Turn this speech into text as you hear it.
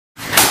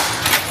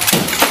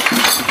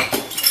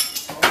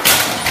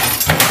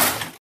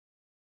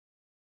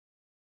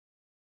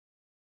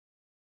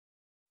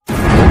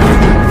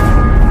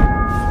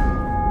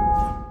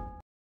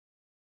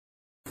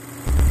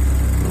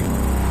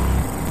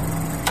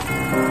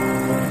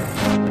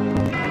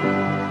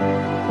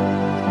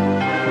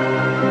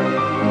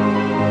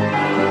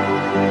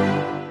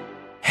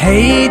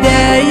Hey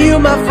there, you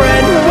my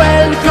friend,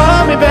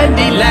 welcome to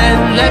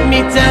Bendyland. Let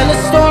me tell a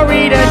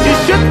story that you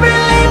should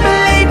really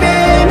believe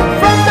in.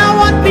 From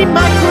now on, be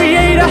my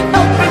creator,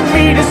 helping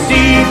me to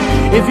see.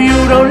 If you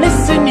don't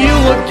listen, you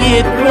will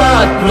get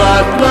blood.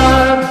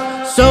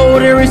 So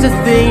there is a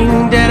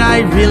thing that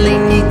I really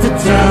need to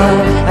tell.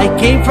 I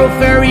came from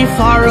very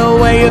far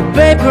away, a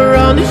paper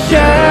on the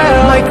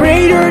shelf. My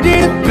creator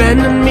did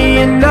abandon me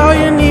and now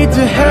you need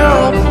to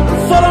help.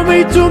 Follow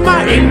me to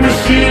my in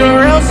machine or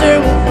else it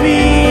will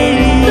be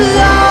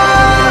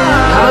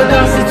love. How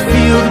does it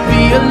feel to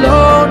be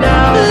alone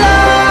now?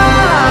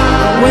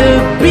 Love. Will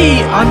it be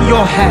on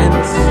your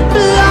hands?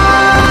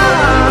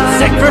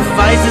 Love.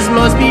 Sacrifices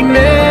must be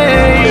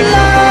made.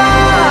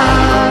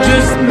 Love.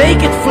 Just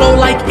make it flow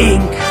like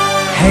ink.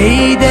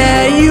 Hey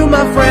there, you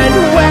my friend,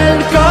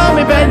 welcome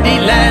to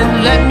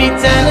Bendyland. Let me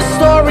tell a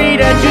story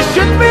that you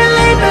should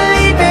really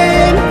believe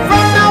in.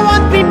 From now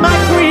on, be my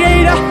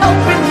creator,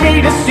 helping me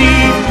to see.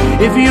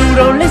 If you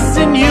don't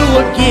listen, you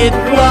will get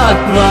blood.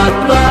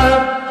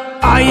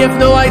 I have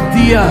no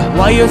idea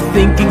why you're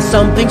thinking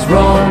something's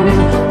wrong.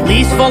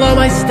 Please follow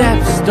my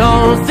steps,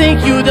 don't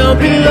think you don't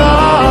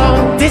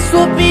belong. This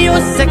will be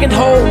your second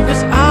home,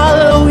 cause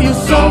I'll owe you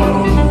so.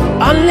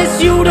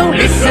 Unless you don't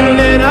listen,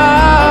 then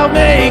I'll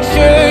make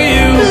sure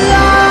you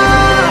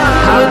love.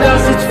 How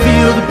does it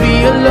feel to be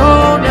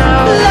alone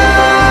now?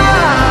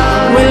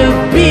 Love. Will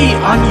it be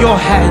on your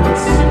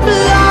hands?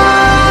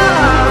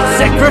 Love.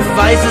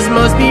 Sacrifices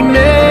must be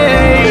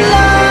made.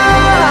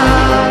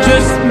 Love.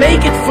 Just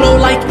make it flow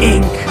like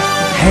ink.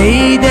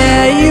 Hey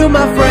there, you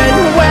my friend,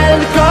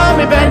 welcome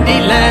to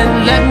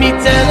Bendyland. Let me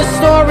tell a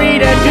story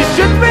that you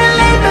should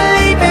really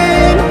believe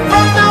in.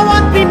 From now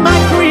on, be my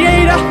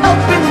creator,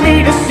 helping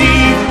me to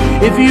see.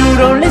 If you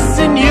don't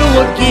listen, you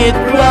will get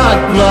blood.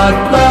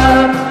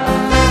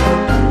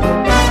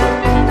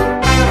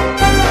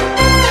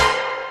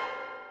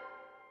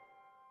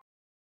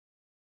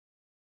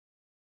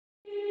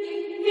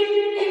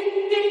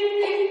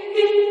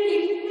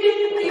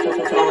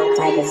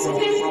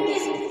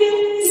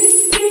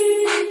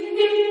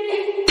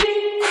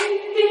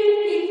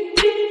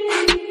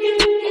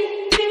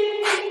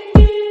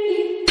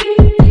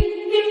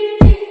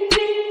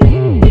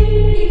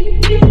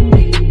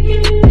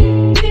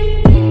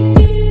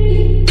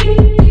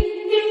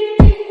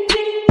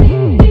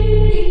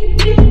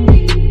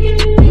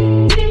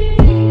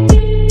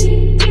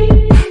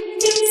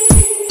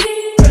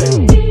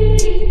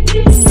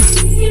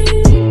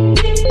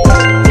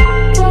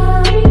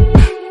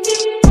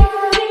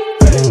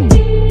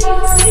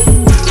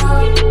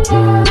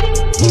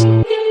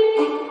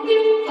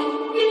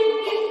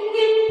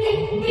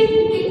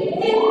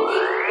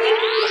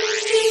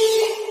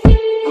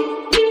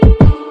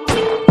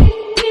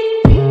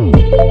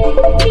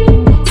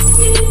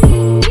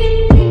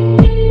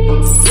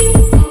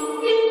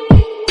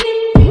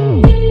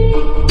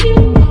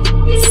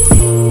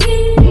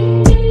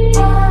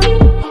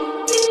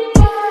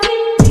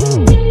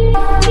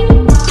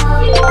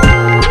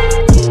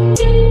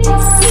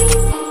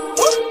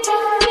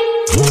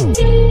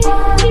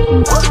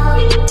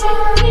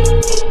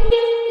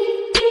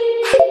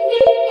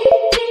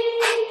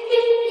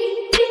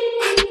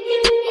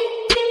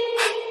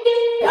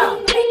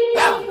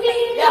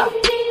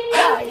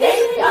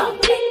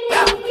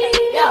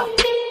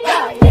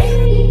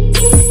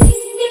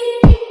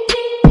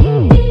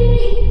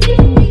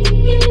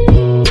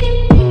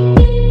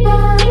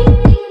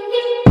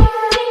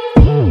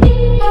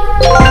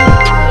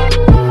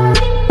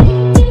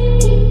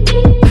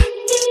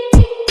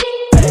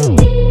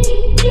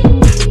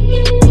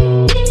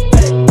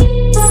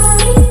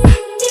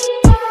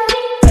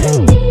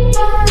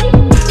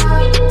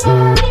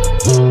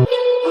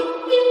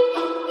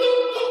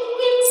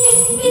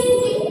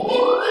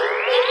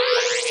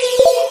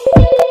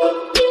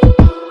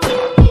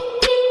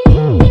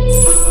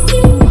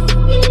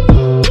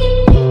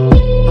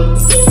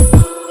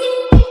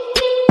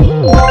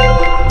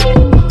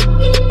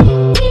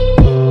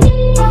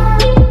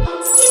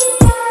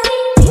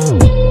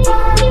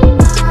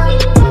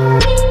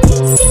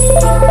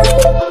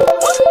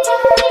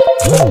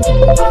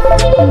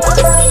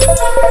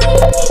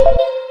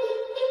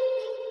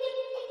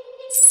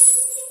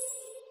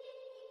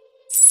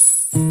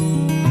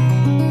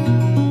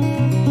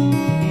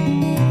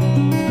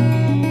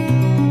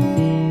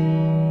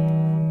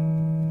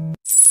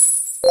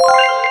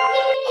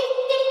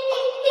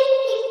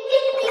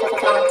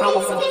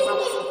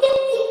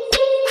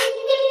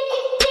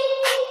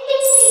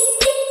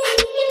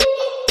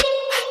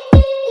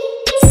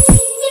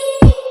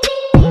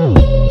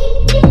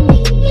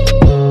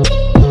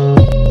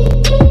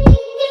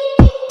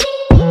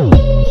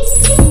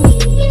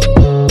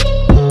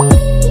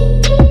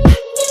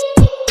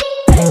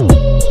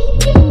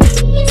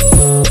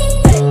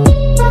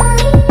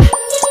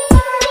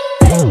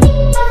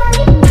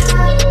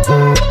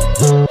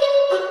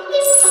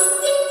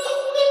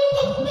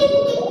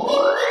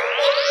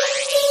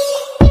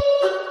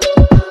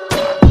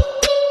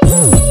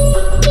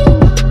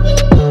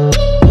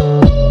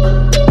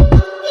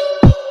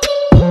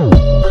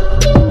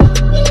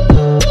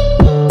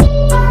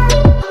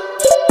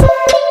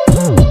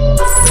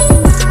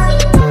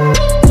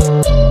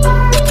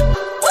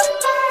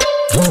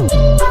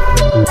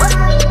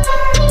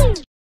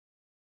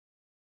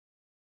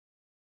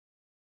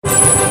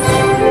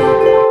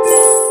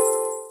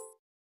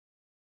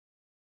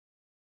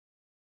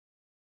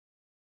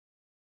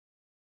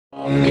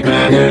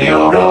 눈을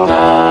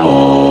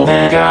열어다오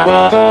내가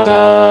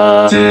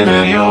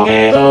받아들을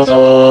요게도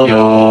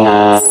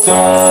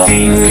소용없어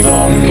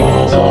딩동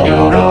어서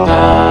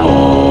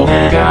열어다오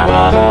내가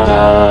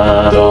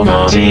받아도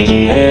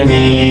마치기엔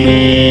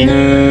이미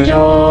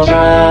늦어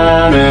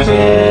잠을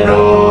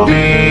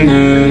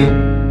새로비는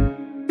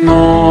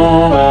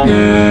너와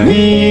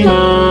눈이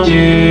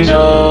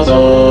마주쳐서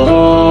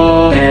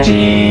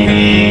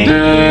고해질이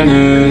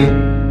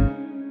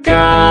되는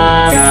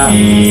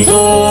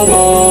가까이서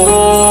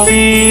보고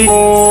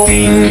있고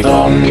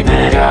딩동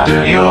내가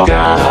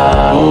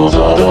들려가다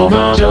웃어도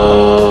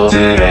마저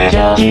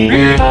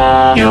쓰레기를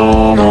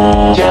하여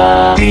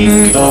놓자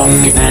딩동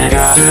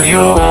내가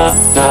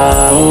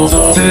들려갔다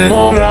웃어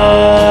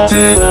쓰노라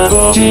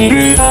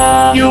쓰고지를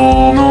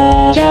하여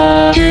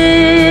놓자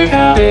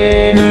그가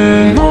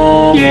되는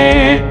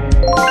너의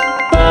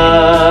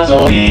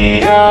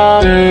소리가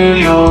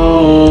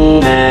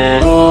들려오네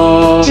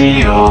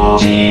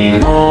지어진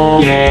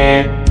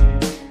너의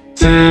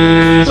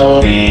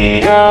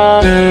스소리가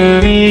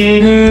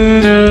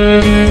들리는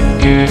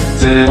그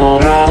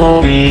스노라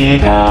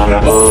너비가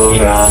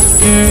라보라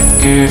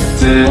그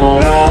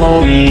스노라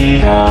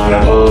너비가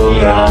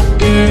라보라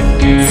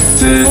그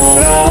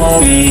스노라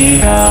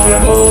너비가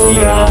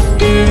라보라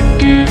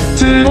그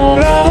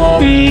스노라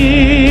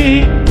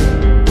너비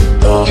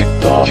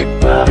떡죽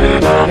밤을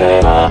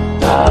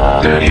말해봤다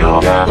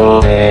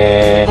들려가고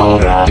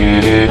해보라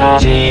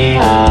그하지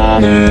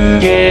않은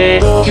게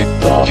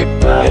떡죽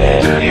밤에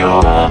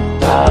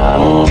들려봤다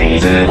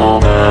어디든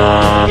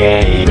오나게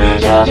입을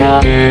찾아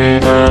그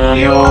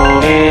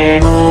마요의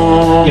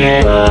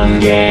너의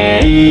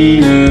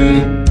관계이는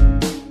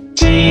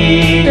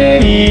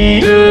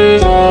지대이를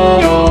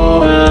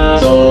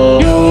서여와서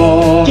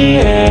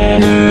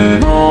여기에는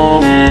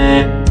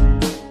너네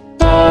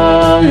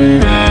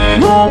마음에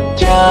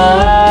먹자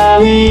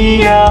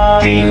아니야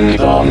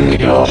딩동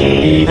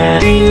여기네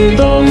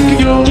딩동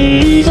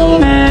여기서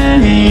내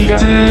니가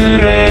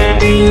그래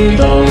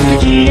딩동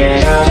기에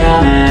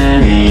찾아내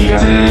니가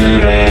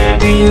그래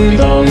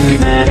딩동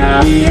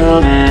내가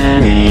이겨내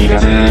니가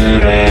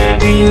그래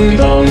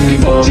딩동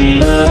보지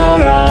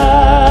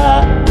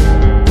말아라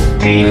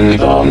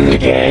딩동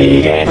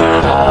이게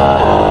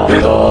나다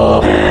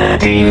그동안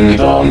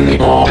딩동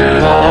모두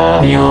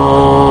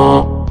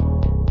하며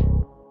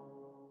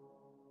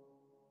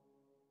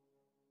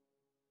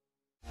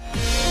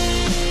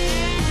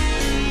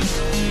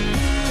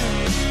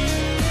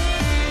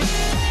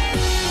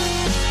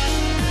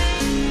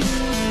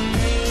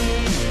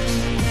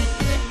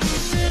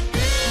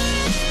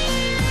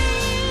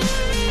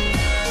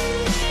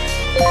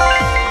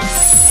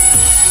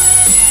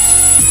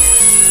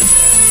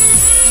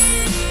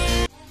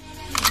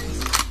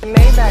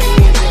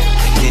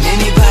Can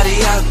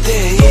anybody out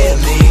there hear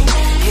me?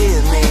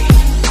 Hear me?